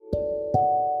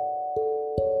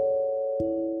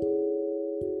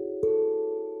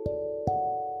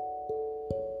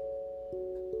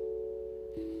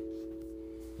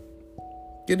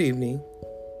Good evening.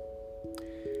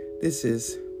 This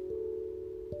is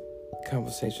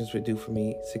Conversations with Do For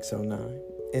Me 609.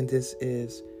 And this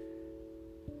is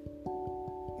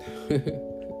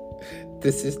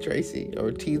this is Tracy,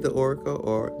 or T the Oracle,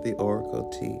 or the Oracle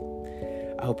T.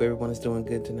 I hope everyone is doing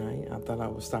good tonight. I thought I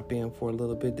would stop in for a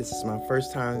little bit. This is my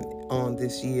first time on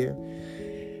this year.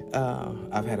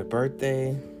 I've had a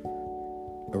birthday,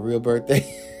 a real birthday,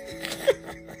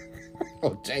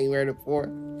 on January the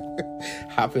 4th.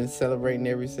 I've been celebrating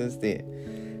ever since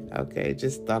then. Okay,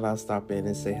 just thought I'd stop in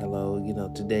and say hello. You know,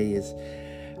 today is,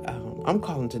 I'm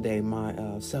calling today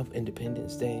my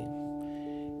Self-Independence Day,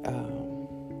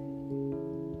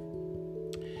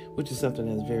 which is something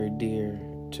that's very dear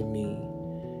to me.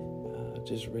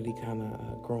 Just really kind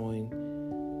of growing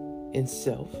in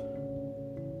self.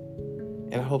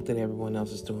 And I hope that everyone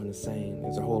else is doing the same.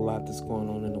 There's a whole lot that's going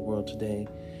on in the world today.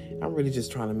 I'm really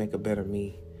just trying to make a better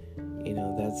me. You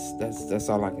know, that's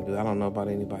all I can do. I don't know about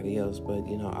anybody else, but,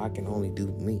 you know, I can only do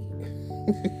me.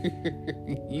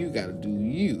 You got to do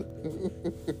you.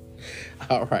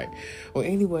 All right. Well,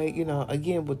 anyway, you know,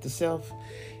 again, with the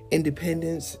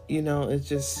self-independence, you know, it's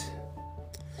just,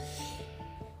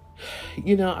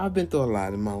 you know, I've been through a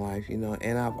lot in my life, you know,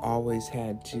 and I've always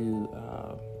had to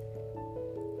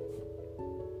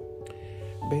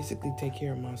basically take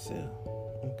care of myself.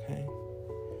 Okay.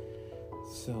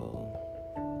 So,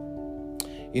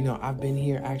 you know, I've been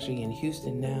here actually in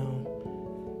Houston now,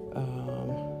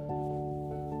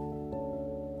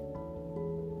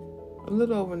 a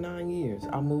little over 9 years.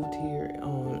 I moved here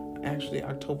on actually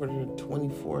October the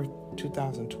 24th,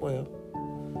 2012.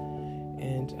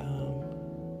 And,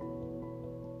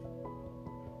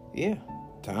 yeah,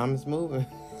 time is moving.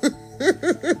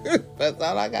 That's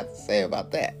all I got to say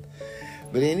about that.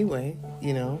 But anyway,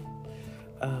 you know,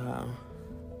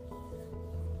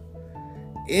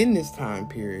 in this time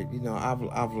period, you know,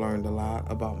 I've learned a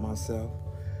lot about myself,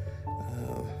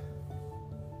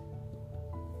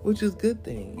 which is a good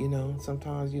thing. You know,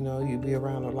 sometimes, you know, you be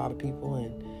around a lot of people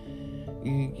and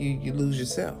you lose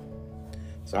yourself.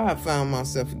 So I found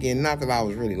myself again, not that I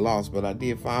was really lost, but I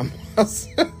did find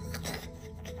myself,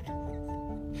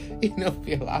 you know,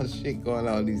 be a lot of shit going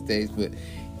on these days. But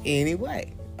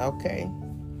anyway, okay,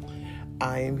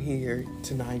 I am here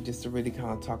tonight just to really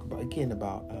kind of talk about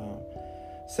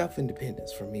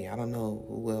self-independence for me. I don't know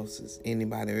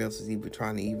anybody else is even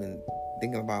trying to even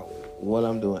thinking about what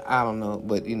I'm doing. I don't know,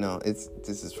 but you know, this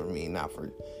is for me, not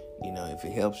for, you know, if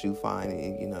it helps you, fine.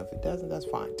 And, you know, if it doesn't, that's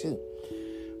fine too.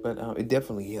 But it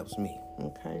definitely helps me.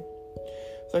 Okay.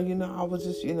 So, you know, I was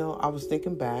just, you know, I was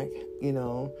thinking back, you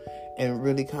know, and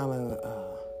really kind of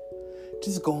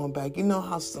just going back. You know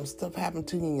how some stuff happened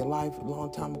to you in your life a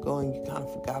long time ago and you kind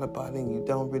of forgot about it and you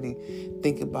don't really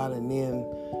think about it. And then,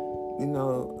 you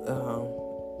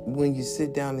know, when you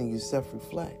sit down and you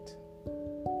self-reflect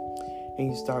and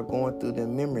you start going through the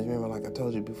memories, remember, like I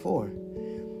told you before,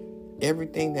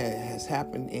 everything that has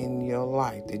happened in your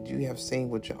life that you have seen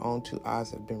with your own two eyes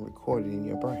have been recorded in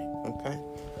your brain, okay?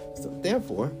 So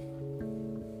therefore,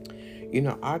 you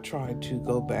know, I try to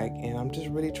go back, and I'm just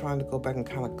really trying to go back and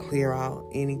kind of clear out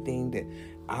anything that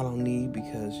I don't need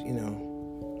because, you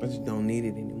know, I just don't need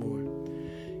it anymore,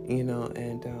 you know,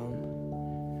 and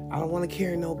I don't want to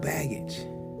carry no baggage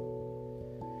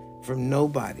from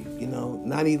nobody, you know,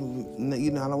 not even,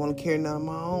 you know, I don't want to carry none of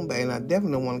my own bag, and I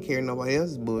definitely don't want to carry nobody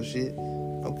else's bullshit.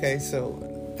 Okay, so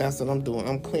that's what I'm doing.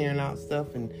 I'm clearing out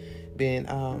stuff and being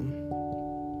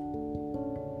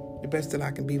the best that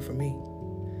I can be for me.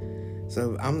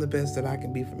 So if I'm the best that I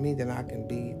can be for me, then I can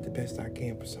be the best I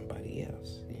can for somebody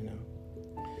else, you know.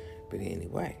 But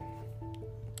anyway,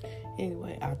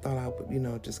 I thought I would, you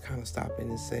know, just kind of stop in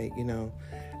and say, you know,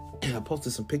 I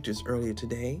posted some pictures earlier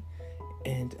today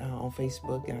and on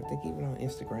Facebook, and I think even on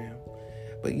Instagram.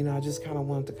 But, you know, I just kind of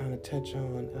wanted to kind of touch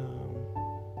on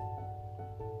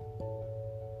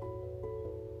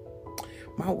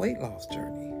my weight loss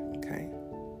journey, okay?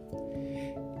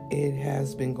 It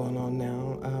has been going on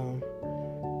now,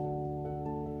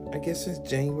 I guess since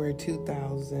January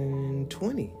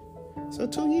 2020. So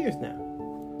 2 years now.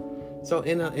 So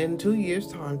in 2 years'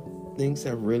 time, things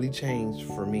have really changed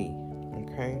for me,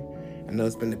 okay? I know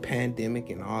it's been the pandemic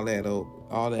and all that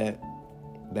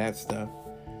stuff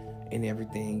and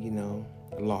everything, you know,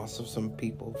 the loss of some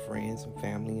people, friends and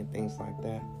family and things like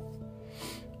that.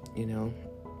 You know,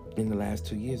 in the last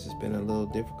 2 years, it's been a little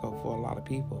difficult for a lot of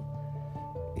people,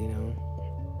 you know.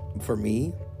 For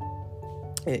me,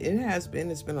 it has been.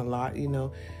 It's been a lot, you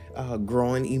know,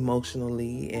 growing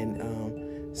emotionally and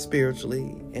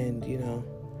spiritually and, you know,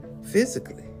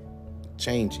 physically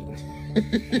changing.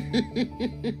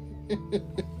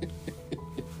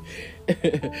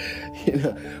 You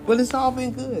know, but it's all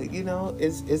been good. You know,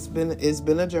 it's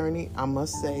been a journey. I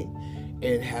must say,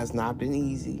 it has not been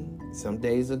easy. Some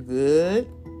days are good,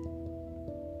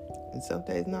 and some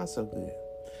days not so good.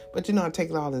 But you know, I take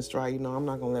it all in stride. You know, I'm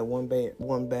not gonna let one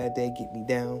bad day get me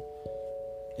down.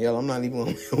 Hell, I'm not even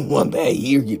gonna let one bad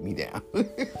year get me down.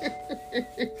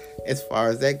 As far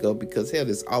as that goes, because hell,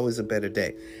 there's always a better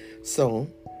day. So,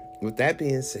 with that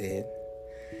being said,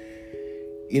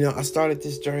 you know, I started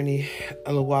this journey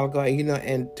a little while ago. You know,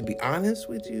 and to be honest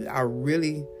with you, I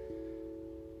really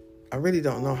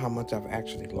don't know how much I've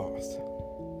actually lost.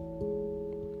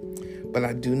 But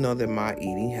I do know that my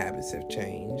eating habits have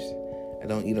changed. I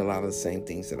don't eat a lot of the same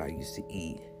things that I used to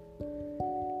eat.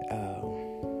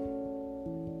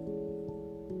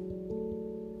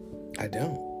 I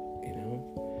don't, you know.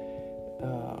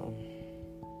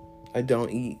 I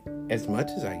don't eat as much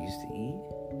as I used to eat.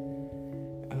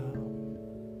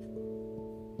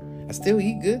 I still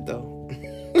eat good, though.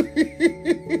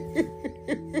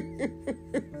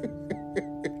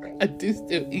 I do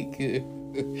still eat good.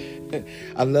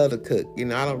 I love to cook. You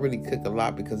know, I don't really cook a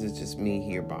lot because it's just me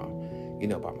here by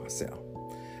myself.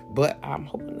 But I'm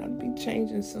hoping that'll be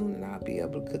changing soon and I'll be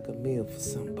able to cook a meal for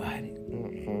somebody.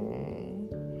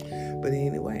 But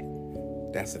anyway,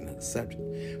 that's another subject.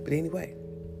 But anyway,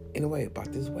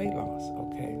 about this weight loss,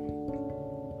 okay?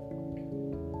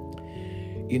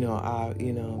 You know, I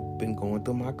been going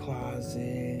through my closet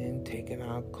and taking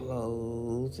out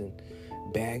clothes and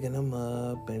bagging them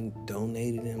up and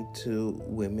donating them to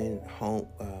women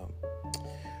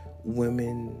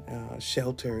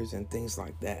shelters and things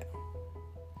like that.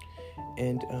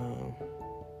 And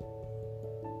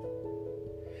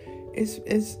it's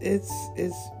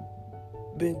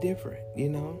been different, you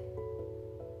know.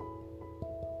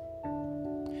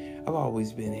 I've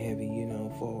always been heavy, you know,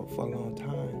 for a long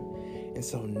time. And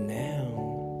so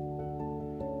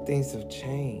now things have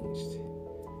changed.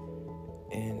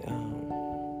 And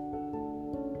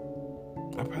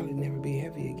I'll probably never be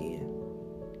heavy again.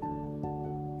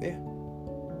 Yeah,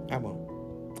 I won't.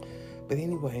 But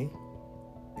anyway,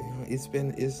 you know, it's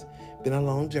been a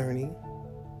long journey.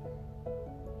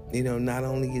 You know, not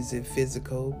only is it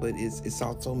physical, but it's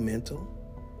also mental.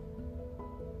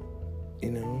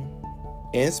 You know,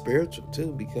 and spiritual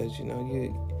too, because you know,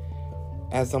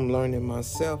 as I'm learning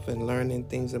myself and learning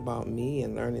things about me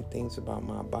and learning things about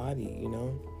my body, you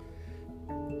know,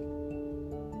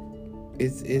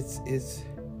 it's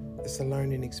a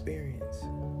learning experience,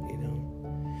 you know.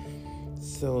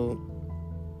 So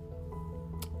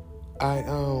I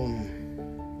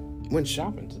went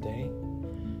shopping today.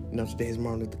 You know, today's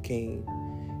Martin Luther King.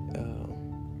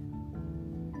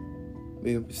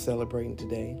 We're celebrating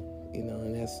today, you know,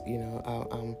 and that's, you know,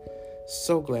 I'm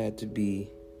so glad to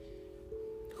be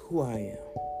who I am,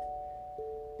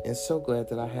 and so glad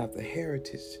that I have the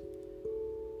heritage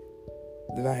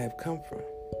that I have come from.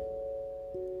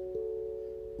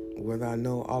 Whether I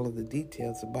know all of the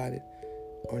details about it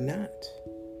or not,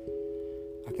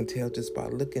 I can tell just by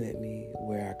looking at me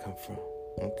where I come from.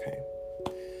 Okay.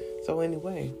 So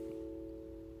anyway,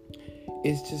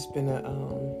 it's just been a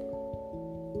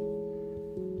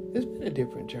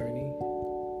different journey.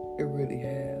 It really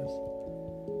has.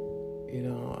 You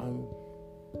know, I'm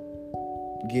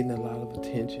getting a lot of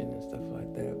attention and stuff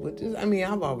like that. Which is, I mean,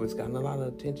 I've always gotten a lot of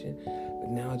attention, but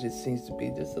now it just seems to be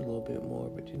just a little bit more.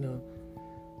 But you know,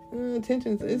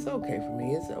 attention, it's okay for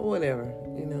me. It's whatever,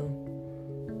 you know.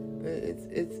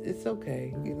 It's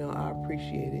okay. You know, I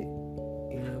appreciate it.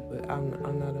 You know, but I'm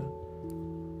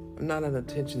not an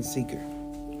attention seeker.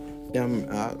 I'm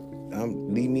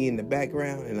leave me in the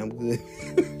background and I'm good.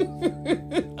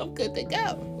 I'm good to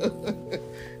go.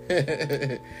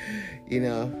 You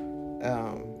know,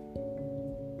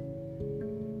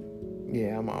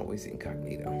 yeah, I'm always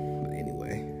incognito. But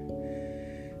anyway,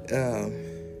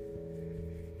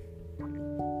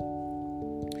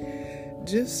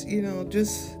 just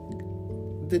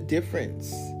the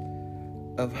difference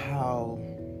of how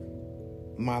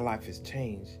my life has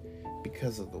changed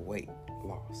because of the weight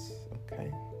loss.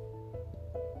 Okay,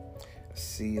 I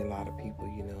see a lot of people,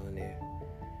 you know, and they're,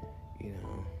 you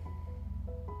know,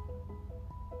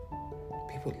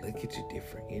 people look at you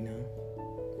different, you know,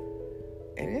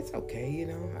 and it's okay, you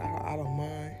know, I don't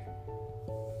mind,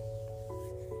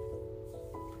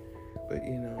 but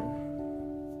you know,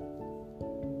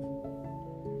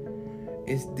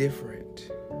 it's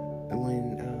different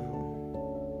when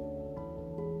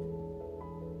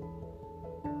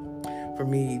for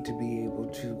me to be able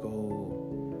to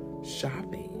go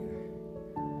shopping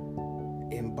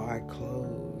and buy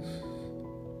clothes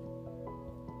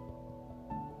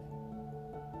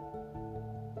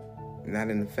not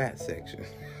in the fat section.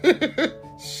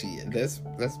 Shit, let's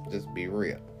just be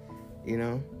real. You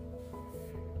know,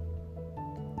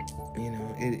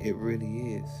 it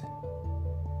really is.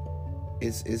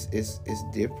 It's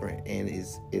different, and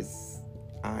it's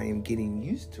I am getting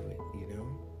used to it,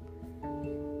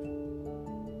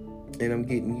 and I'm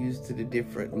getting used to the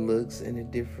different looks and the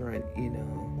different,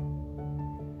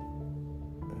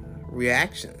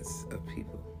 reactions of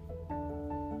people.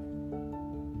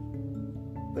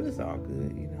 But it's all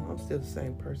good, I'm still the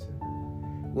same person.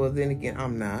 Well, then again,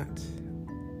 I'm not.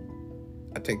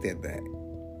 I take that back.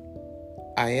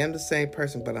 I am the same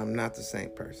person, but I'm not the same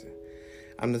person.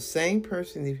 I'm the same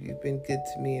person if you've been good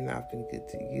to me and I've been good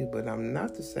to you, but I'm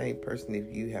not the same person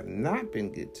if you have not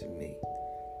been good to me.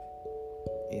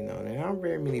 And there aren't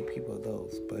very many people of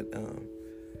those, but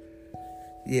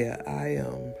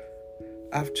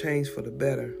I've changed for the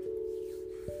better.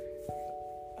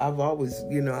 I've always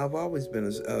been a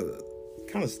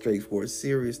kind of straightforward,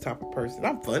 serious type of person.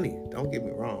 I'm funny, don't get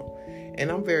me wrong,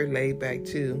 and I'm very laid back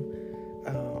too.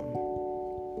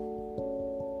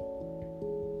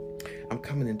 I'm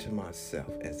coming into myself,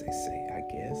 as they say, I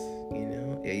guess.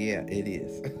 Yeah, it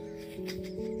is.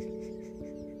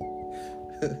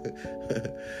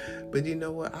 But you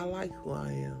know what? I like who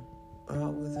I am. I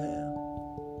always have.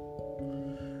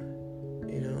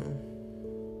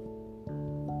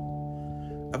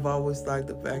 I've always liked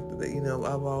the fact that,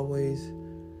 I've always,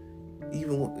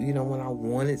 even, when I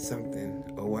wanted something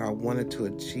or when I wanted to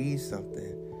achieve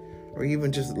something or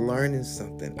even just learning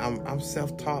something, I'm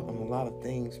self-taught on a lot of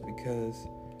things because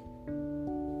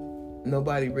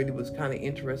nobody really was kind of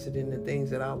interested in the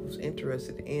things that I was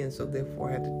interested in. So therefore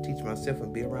I had to teach myself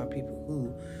and be around people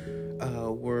who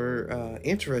were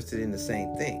interested in the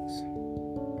same things.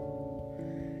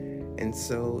 And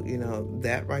so,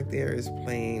 that right there is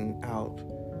playing out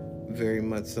very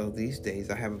much so these days.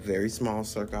 I have a very small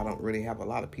circle. I don't really have a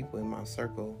lot of people in my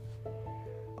circle,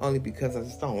 only because I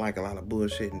just don't like a lot of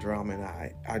bullshit and drama, and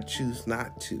I choose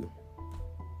not to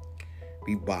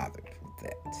be bothered with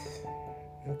that.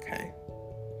 Okay.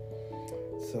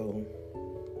 So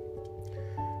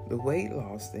the weight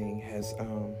loss thing has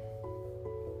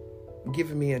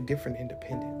given me a different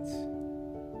independence.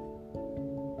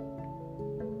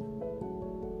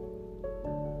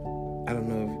 I don't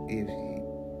know if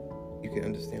you can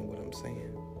understand what I'm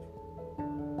saying,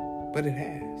 but it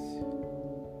has.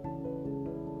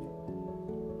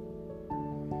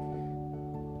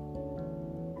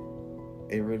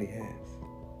 It really has.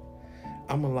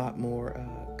 I'm a lot more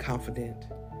confident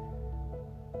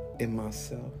in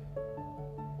myself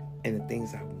and the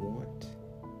things I want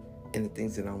and the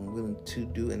things that I'm willing to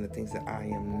do and the things that I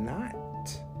am not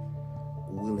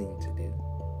willing to do.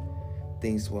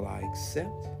 Things will I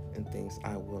accept and things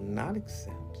I will not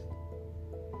accept.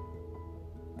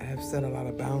 I have set a lot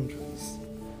of boundaries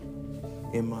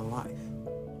in my life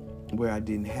where I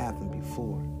didn't have them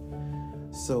before.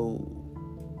 So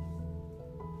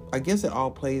I guess it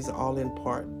all plays all in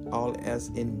part, all as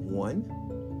in one.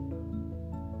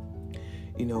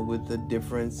 With the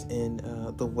difference in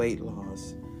the weight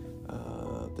loss,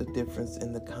 the difference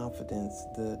in the confidence,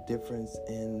 the difference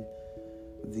in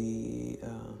the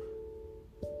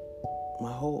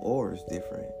my whole aura is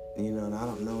different. And I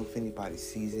don't know if anybody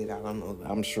sees it. I don't know.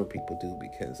 I'm sure people do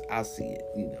because I see it.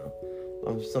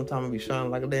 Sometimes I be shining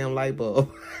like a damn light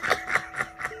bulb.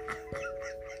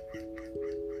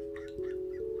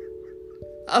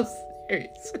 I'm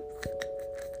serious.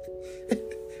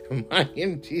 My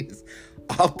energy is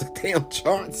off the damn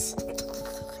charts.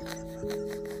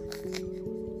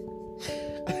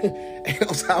 And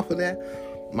on top of that,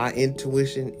 my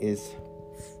intuition is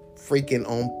freaking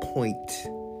on point.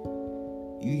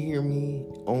 You hear me?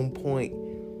 On point.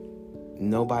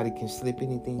 Nobody can slip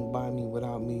anything by me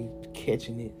without me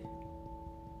catching it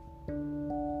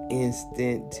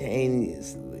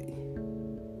instantaneously.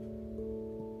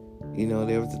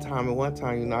 There was a time at one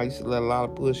time, I used to let a lot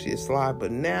of bullshit slide, but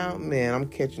now, man, I'm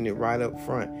catching it right up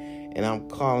front, and I'm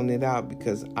calling it out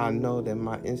because I know that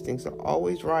my instincts are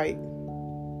always right.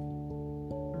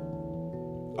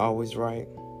 Always right.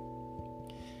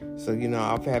 So,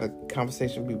 I've had a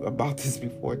conversation about this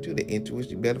before, too. The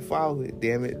intuition, you better follow it.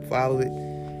 Damn it, follow it.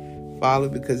 Follow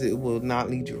it because it will not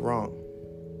lead you wrong.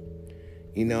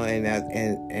 And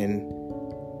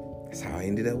that's how I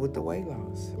ended up with the weight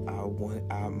loss.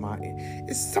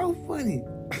 It's so funny.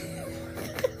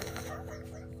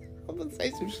 I'm going to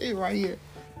say some shit right here.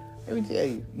 Let me tell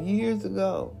you, years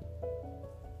ago,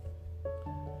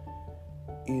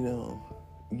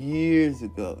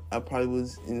 I probably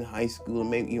was in high school,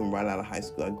 maybe even right out of high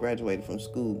school. I graduated from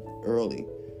school early,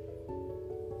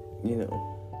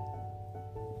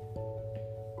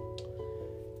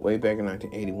 way back in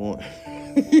 1981.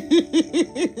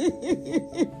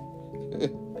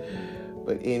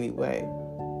 But anyway,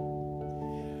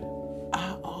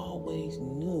 I always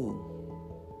knew.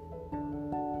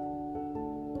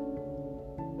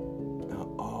 I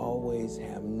always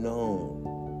have known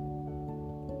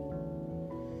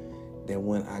that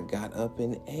when I got up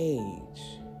in age,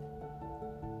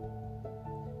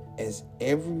 as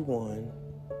everyone,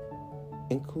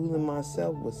 including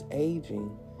myself, was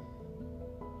aging,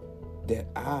 that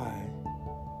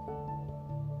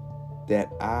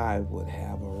I would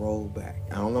have a rollback.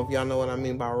 I don't know if y'all know what I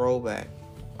mean by rollback.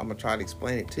 I'm going to try to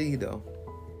explain it to you, though.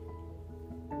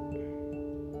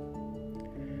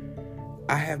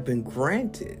 I have been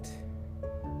granted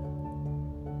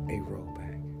a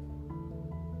rollback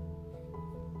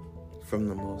from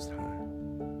the Most High.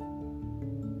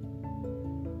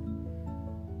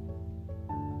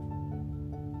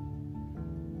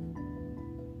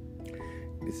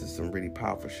 This is some really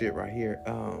powerful shit right here.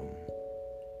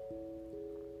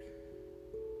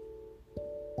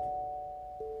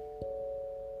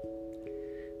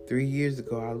 3 years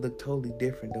ago, I looked totally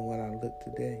different than what I look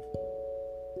today.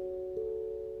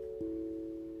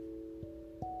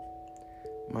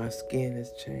 My skin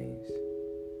has changed.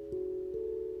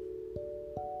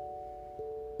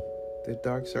 The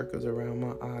dark circles around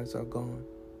my eyes are gone.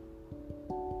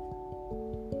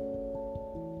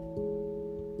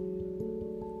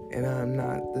 And I'm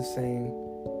not the same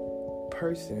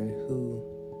person who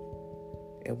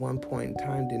at one point in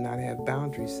time did not have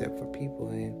boundaries set for people,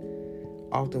 and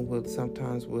often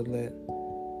sometimes would let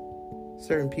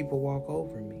certain people walk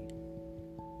over me.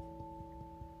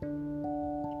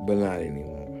 But not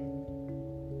anymore.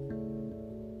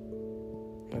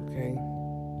 Okay?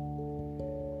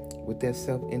 With that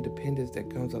self-independence that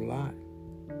comes a lot.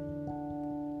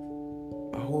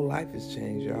 My whole life has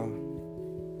changed, y'all.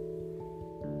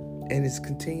 And it's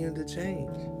continuing to change.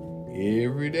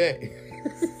 Every day.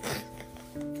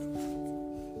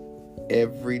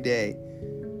 Every day.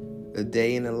 The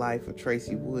day in the life of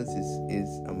Tracy Woods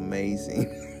is amazing.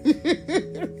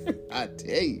 I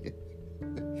tell you.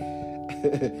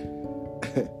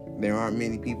 There aren't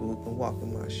many people who can walk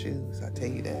in my shoes. I tell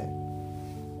you that.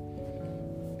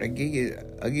 I'll give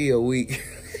you a week.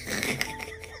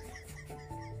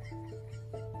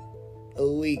 A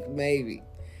week, maybe.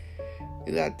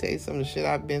 I tell you some of the shit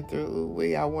I've been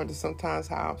through. I wonder sometimes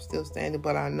how I'm still standing,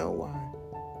 but I know why.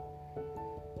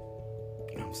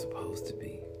 I'm supposed to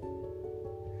be.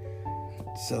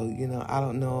 So, I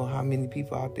don't know how many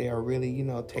people out there are really,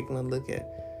 taking a look at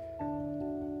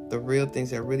the real things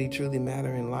that really truly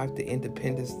matter in life, the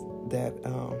independence that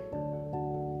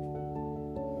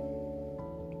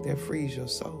frees your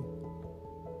soul.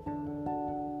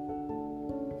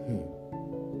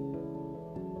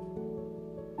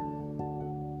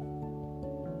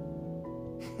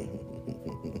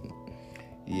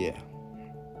 Yeah.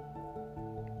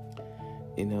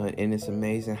 And it's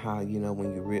amazing how,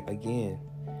 when you again,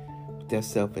 with that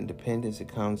self-independence, it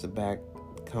comes back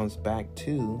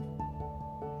to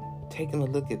taking a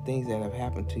look at things that have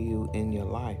happened to you in your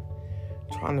life,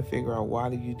 trying to figure out why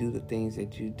do you do the things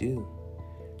that you do,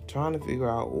 trying to figure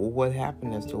out what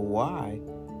happened as to why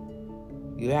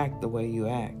you act the way you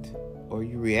act, or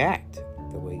you react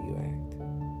the way you act.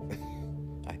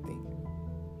 I think.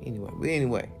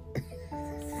 Anyway.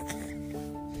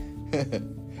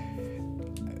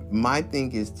 My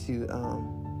thing is to,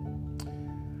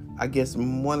 I guess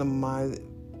one of my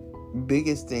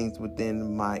biggest things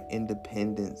within my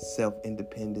independence,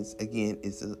 self-independence, again,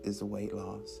 is a weight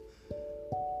loss.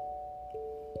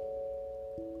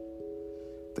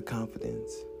 The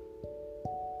confidence,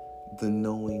 the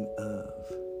knowing of.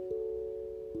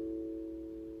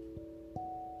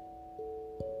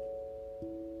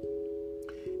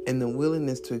 And the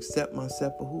willingness to accept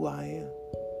myself for who I am.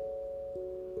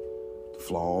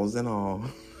 Flaws and all.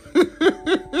 Because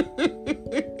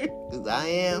I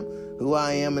am who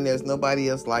I am, and there's nobody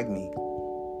else like me.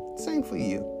 Same for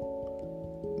you.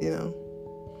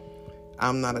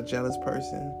 I'm not a jealous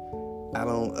person.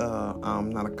 I'm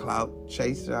not a clout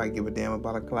chaser. I give a damn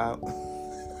about a clout.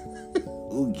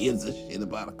 Who gives a shit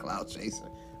about a clout chaser?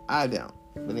 I don't.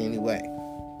 But anyway,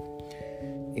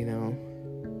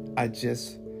 I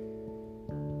just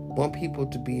want people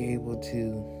to be able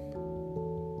to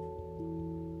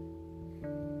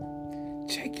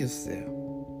check yourself.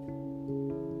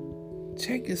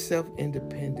 Check yourself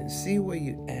independent. See where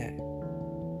you at.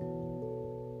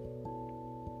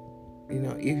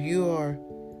 If you are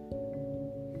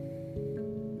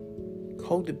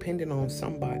codependent on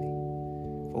somebody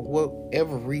for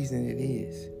whatever reason it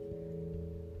is,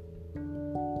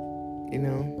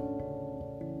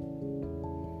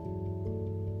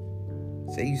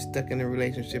 Say you stuck in a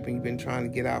relationship and you've been trying to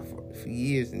get out for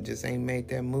years and just ain't made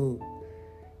that move.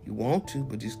 You want to,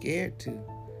 but you're scared to.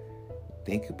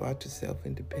 Think about your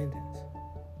self-independence.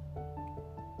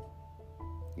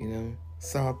 You know,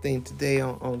 saw a thing today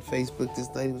on Facebook. This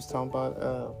lady was talking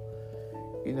about,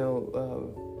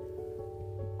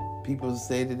 people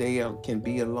say that they can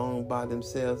be alone by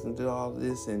themselves and do all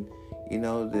this, and you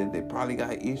know they probably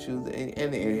got issues, and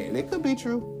it could be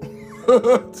true.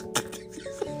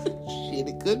 Shit,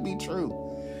 it could be true,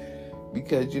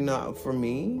 because you know, for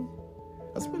me,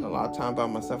 I spend a lot of time by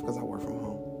myself because I work from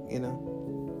home, you know.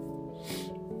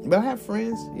 But I have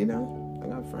friends, you know. I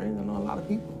got friends. I know a lot of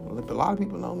people. A lot of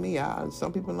people know me.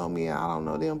 Some people know me. I don't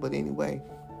know them, but anyway,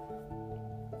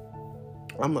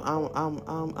 I'm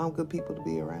good people to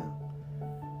be around.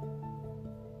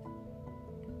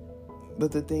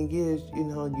 But the thing is, you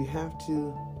know, you have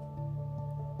to.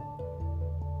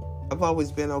 I've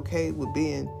always been okay with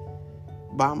being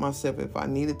by myself if I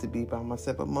needed to be by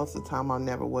myself, but most of the time I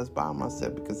never was by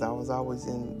myself because I was always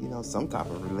in, you know, some type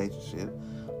of relationship.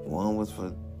 One was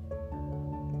for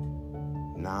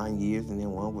 9 years, and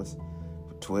then one was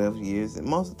for 12 years. And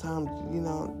most of the time, you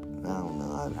know, I don't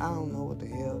know. I don't know what the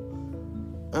hell.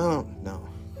 I don't know.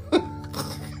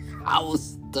 I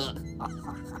was stuck.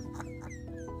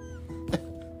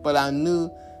 But I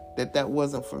knew that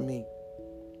wasn't for me.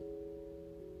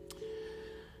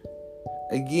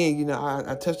 Again, you know,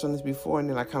 I touched on this before, and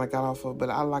then I kind of got off of it. But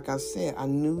like I said, I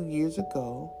knew years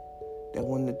ago that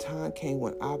when the time came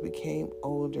when I became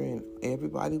older and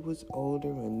everybody was older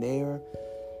and there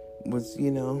was, you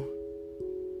know,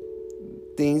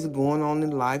 things going on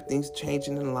in life, things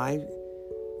changing in life,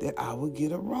 that I would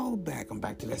get a rollback. I'm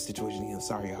back to that situation again.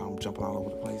 Sorry, y'all, I'm jumping all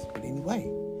over the place. But anyway,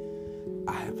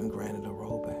 I have been granted a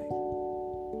rollback.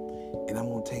 And I'm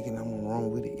going to take it and I'm going to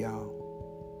run with it, y'all.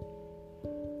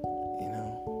 You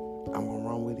know, I'm going to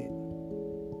run with it.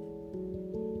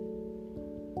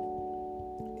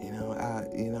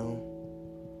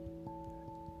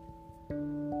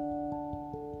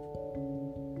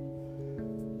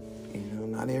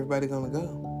 Not everybody gonna go.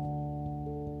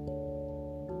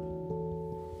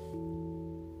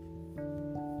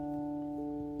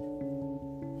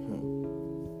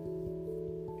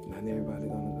 Not everybody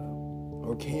gonna go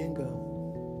or can go.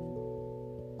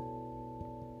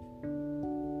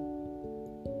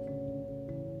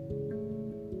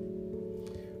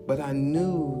 But I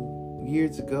knew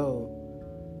years ago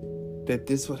that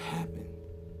this would happen.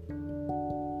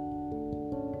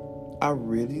 I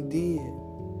really did.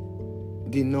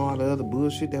 Didn't know all the other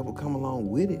bullshit that would come along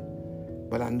with it,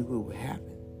 but I knew it would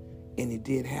happen, and it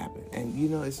did happen. And you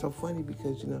know, it's so funny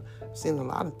because, you know, I've seen a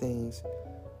lot of things,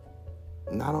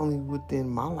 not only within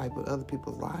my life but other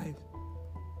people's lives,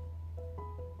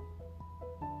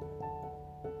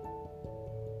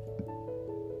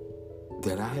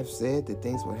 that I have said that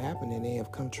things would happen and they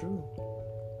have come true.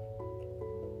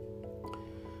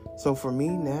 So for me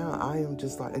now, I am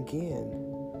just like, again,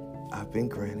 I've been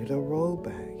granted a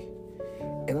rollback.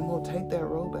 And I'm going to take that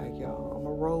rollback, y'all. I'm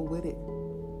going to roll with it.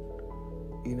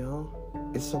 You know?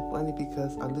 It's so funny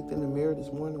because I looked in the mirror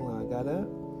this morning when I got up.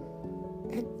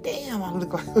 And damn, I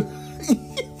look like...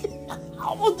 I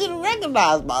almost didn't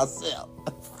recognize myself.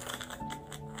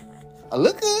 I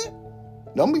look good.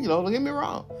 Don't get me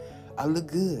wrong. I look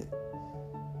good.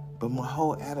 But my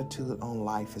whole attitude on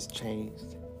life has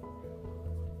changed.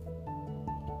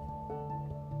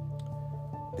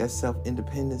 That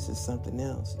self-independence is something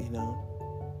else, you know?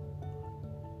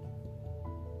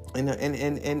 And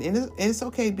it's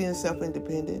okay being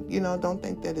self-independent. You know, don't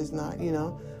think that it's not. You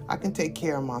know, I can take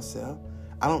care of myself.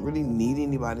 I don't really need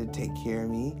anybody to take care of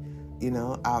me. You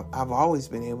know, I've always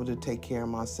been able to take care of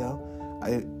myself.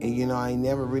 I ain't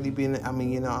never really been,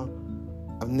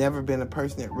 I've never been a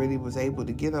person that really was able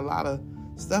to get a lot of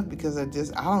stuff because I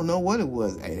don't know what it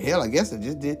was. And hell, I guess I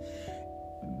just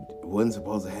wasn't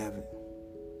supposed to have it.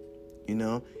 You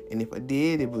know, and if I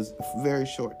did, it was very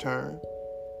short term.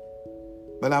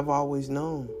 But I've always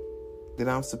known that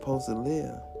I'm supposed to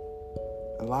live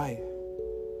a life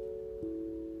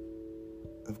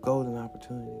of golden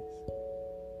opportunities.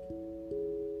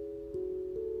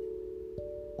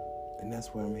 And that's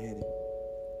where I'm headed.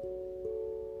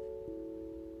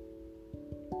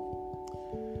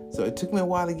 So it took me a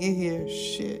while to get here.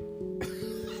 Shit.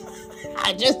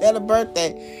 I just had a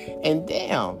birthday. And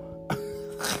damn.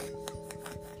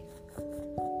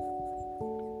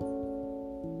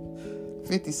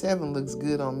 57 looks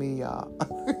good on me, y'all.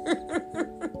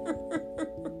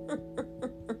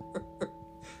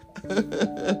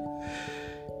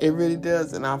 It really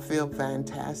does, and I feel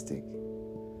fantastic.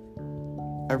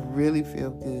 I really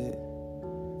feel good.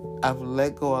 I've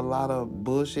let go a lot of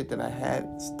bullshit that I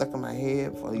had stuck in my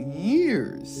head for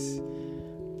years.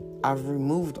 I've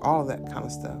removed all that kind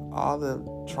of stuff. All the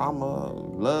trauma,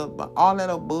 love, but all that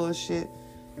old bullshit.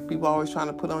 People always trying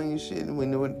to put on you shit. And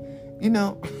when you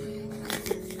know,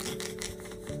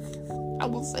 I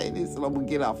will say this and I'm going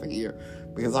to get off of here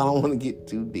because I don't want to get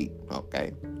too deep,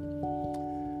 okay?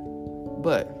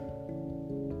 But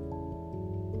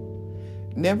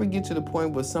never get to the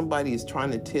point where somebody is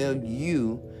trying to tell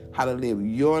you how to live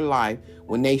your life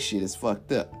when they shit is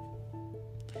fucked up.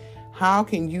 How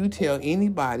can you tell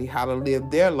anybody how to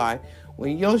live their life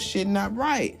when your shit not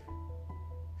right?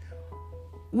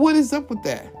 What is up with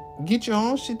that? Get your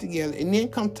own shit together and then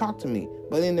come talk to me.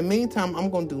 But in the meantime, I'm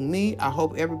going to do me. I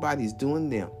hope everybody's doing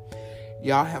them.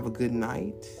 Y'all have a good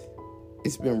night.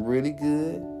 It's been really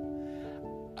good.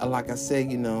 Like I said,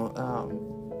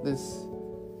 this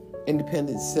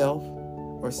independent self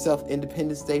or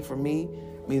self-independence day for me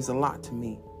means a lot to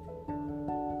me.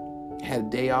 Had a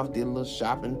day off, did a little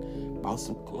shopping, bought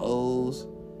some clothes,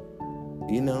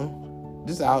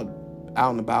 just out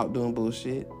and about doing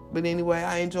bullshit. But anyway,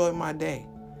 I enjoyed my day.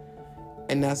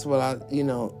 And that's what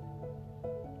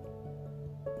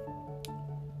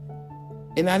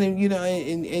and I didn't,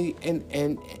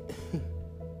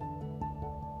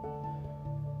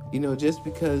 and just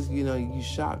because, you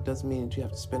shop doesn't mean that you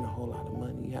have to spend a whole lot of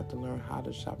money. You have to learn how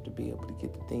to shop to be able to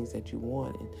get the things that you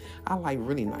want. And I like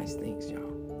really nice things,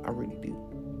 y'all. I really do.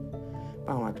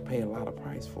 But I don't have to pay a lot of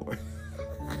price for it.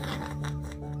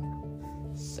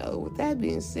 So with that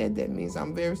being said, that means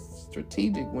I'm very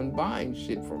strategic when buying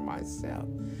shit for myself,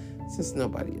 since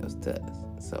nobody else does.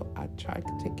 So I try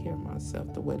to take care of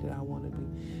myself the way that I want to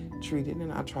be treated,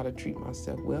 and I try to treat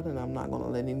myself well, and I'm not going to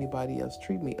let anybody else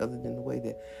treat me other than the way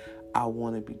that I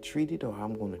want to be treated or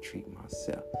I'm going to treat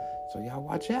myself. So y'all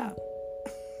watch out.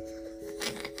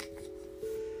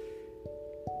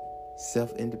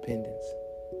 Self-independence.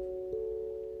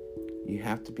 You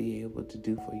have to be able to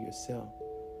do for yourself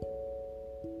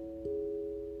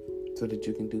so that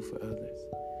you can do for others.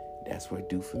 That's where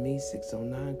Do For Me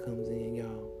 609 comes in,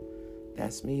 y'all.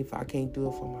 That's me. If I can't do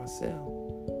it for myself,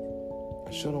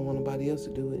 I sure don't want nobody else to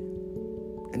do it.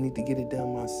 I need to get it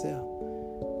done myself.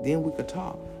 Then we could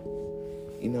talk.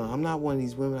 I'm not one of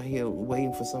these women out here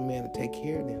waiting for some man to take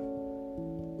care of them.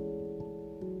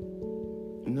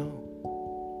 No.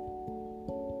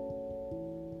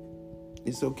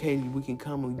 It's okay. We can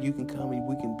come and you can come and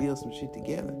we can build some shit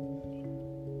together.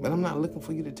 But I'm not looking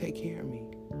for you to take care of me.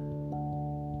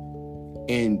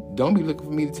 And don't be looking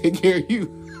for me to take care of you.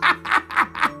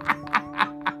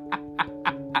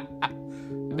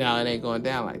 No, it ain't going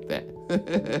down like that.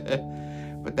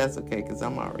 But that's okay, because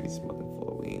I'm already smoking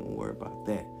for it. We ain't worry about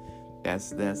that.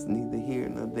 That's neither here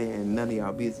nor there, and none of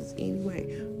y'all business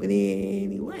anyway. But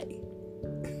anyway,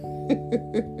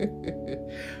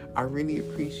 I really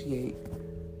appreciate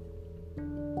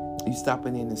you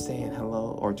stopping in and saying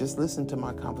hello, or just listen to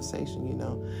my conversation.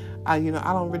 I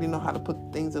don't really know how to put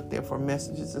things up there for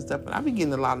messages and stuff, but I've been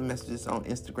getting a lot of messages on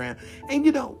Instagram. And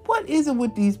what is it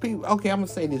with these people? Okay, I'm gonna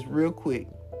say this real quick.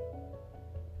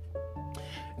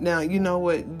 Now, you know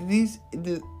what? The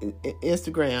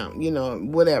Instagram,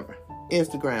 whatever.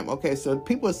 Instagram. Okay, so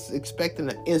people are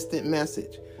expecting an instant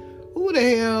message. Who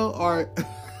the hell are...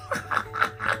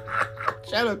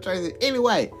 Shut up, Tracy.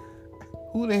 Anyway,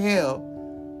 who the hell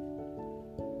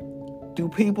do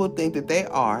people think that they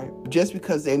are just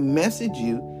because they message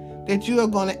you that you are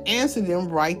going to answer them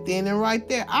right then and right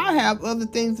there? I have other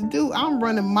things to do. I'm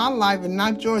running my life and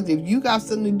not yours. If you got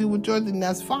something to do with yours, then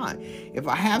that's fine. If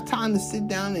I have time to sit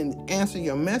down and answer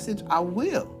your message, I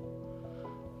will.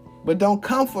 But don't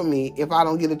come for me if I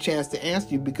don't get a chance to answer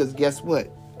you, because guess what?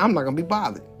 I'm not going to be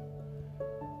bothered.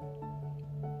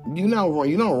 You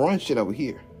don't run shit over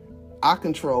here. I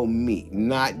control me,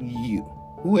 not you.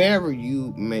 Whoever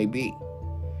you may be.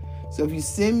 So if you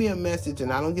send me a message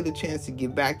and I don't get a chance to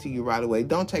get back to you right away,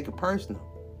 don't take it personal.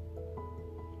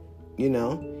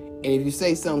 And if you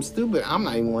say something stupid, I'm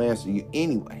not even going to answer you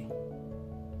anyway.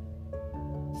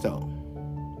 So,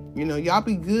 y'all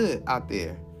be good out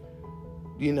there.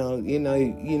 You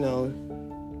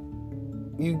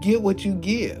get what you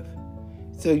give.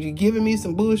 So if you're giving me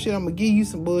some bullshit, I'm going to give you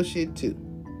some bullshit too.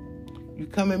 You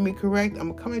come at me correct, I'm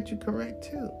going to come at you correct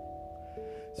too.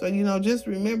 So, just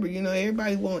remember,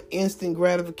 everybody want instant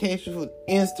gratification for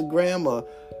Instagram or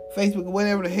Facebook or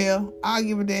whatever the hell. I'll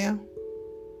give a damn.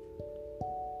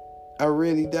 I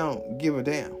really don't give a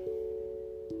damn.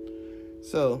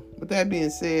 So, with that being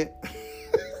said,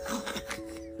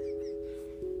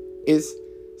 it's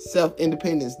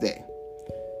Self-Independence Day.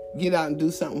 Get out and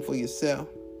do something for yourself.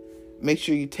 Make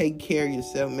sure you're taking care of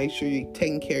yourself. Make sure you're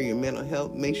taking care of your mental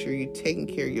health. Make sure you're taking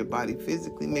care of your body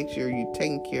physically. Make sure you're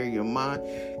taking care of your mind.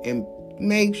 And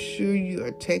make sure you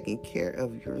are taking care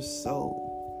of your soul.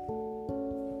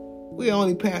 We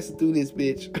only passing through this,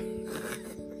 bitch.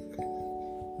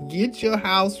 Get your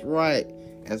house right,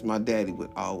 as my daddy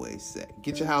would always say.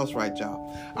 Get your house right,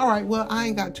 y'all. All right, well, I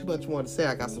ain't got too much more to say.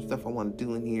 I got some stuff I want to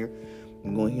do in here.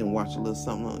 I'm going here and watch a little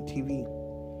something on TV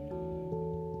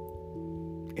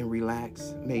and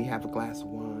relax. Maybe have a glass of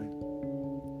wine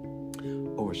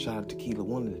or a shot of tequila,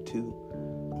 one of the two.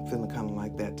 I'm feeling kind of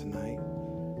like that tonight.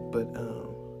 But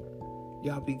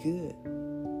y'all be good.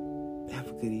 Have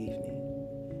a good evening.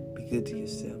 Be good to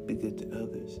yourself. Be good to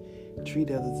others.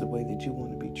 Treat others the way that you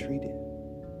want to be treated.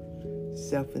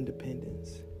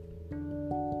 Self-independence.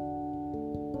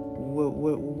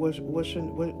 What's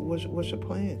your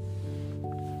plan?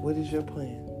 What is your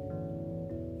plan?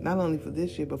 Not only for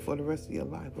this year, but for the rest of your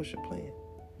life. What's your plan?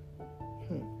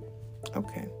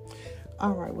 Okay.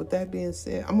 All right. With that being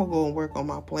said, I'm gonna go and work on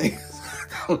my plans. I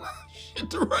got a lot of shit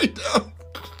to write down.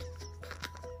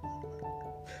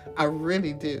 I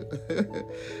really do.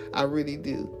 I really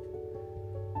do.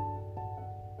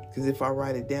 Because if I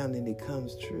write it down, then it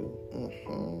comes true.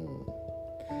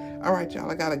 All right,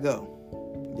 y'all. I gotta go.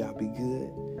 Y'all be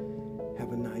good.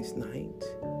 Have a nice night.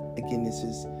 Again, this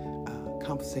is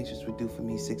Conversations with Do For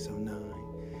Me 609.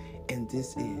 And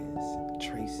this is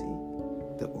Tracy,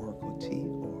 the Oracle T,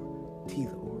 or T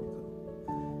the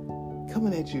Oracle.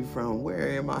 Coming at you from, where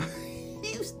am I?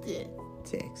 Houston,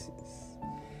 Texas.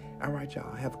 All right,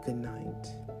 y'all. Have a good night.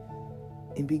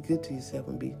 And be good to yourself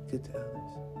and be good to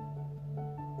others.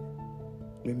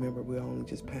 Remember, we're only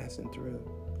just passing through.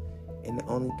 And the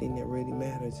only thing that really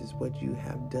matters is what you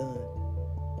have done,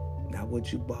 not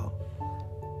what you bought.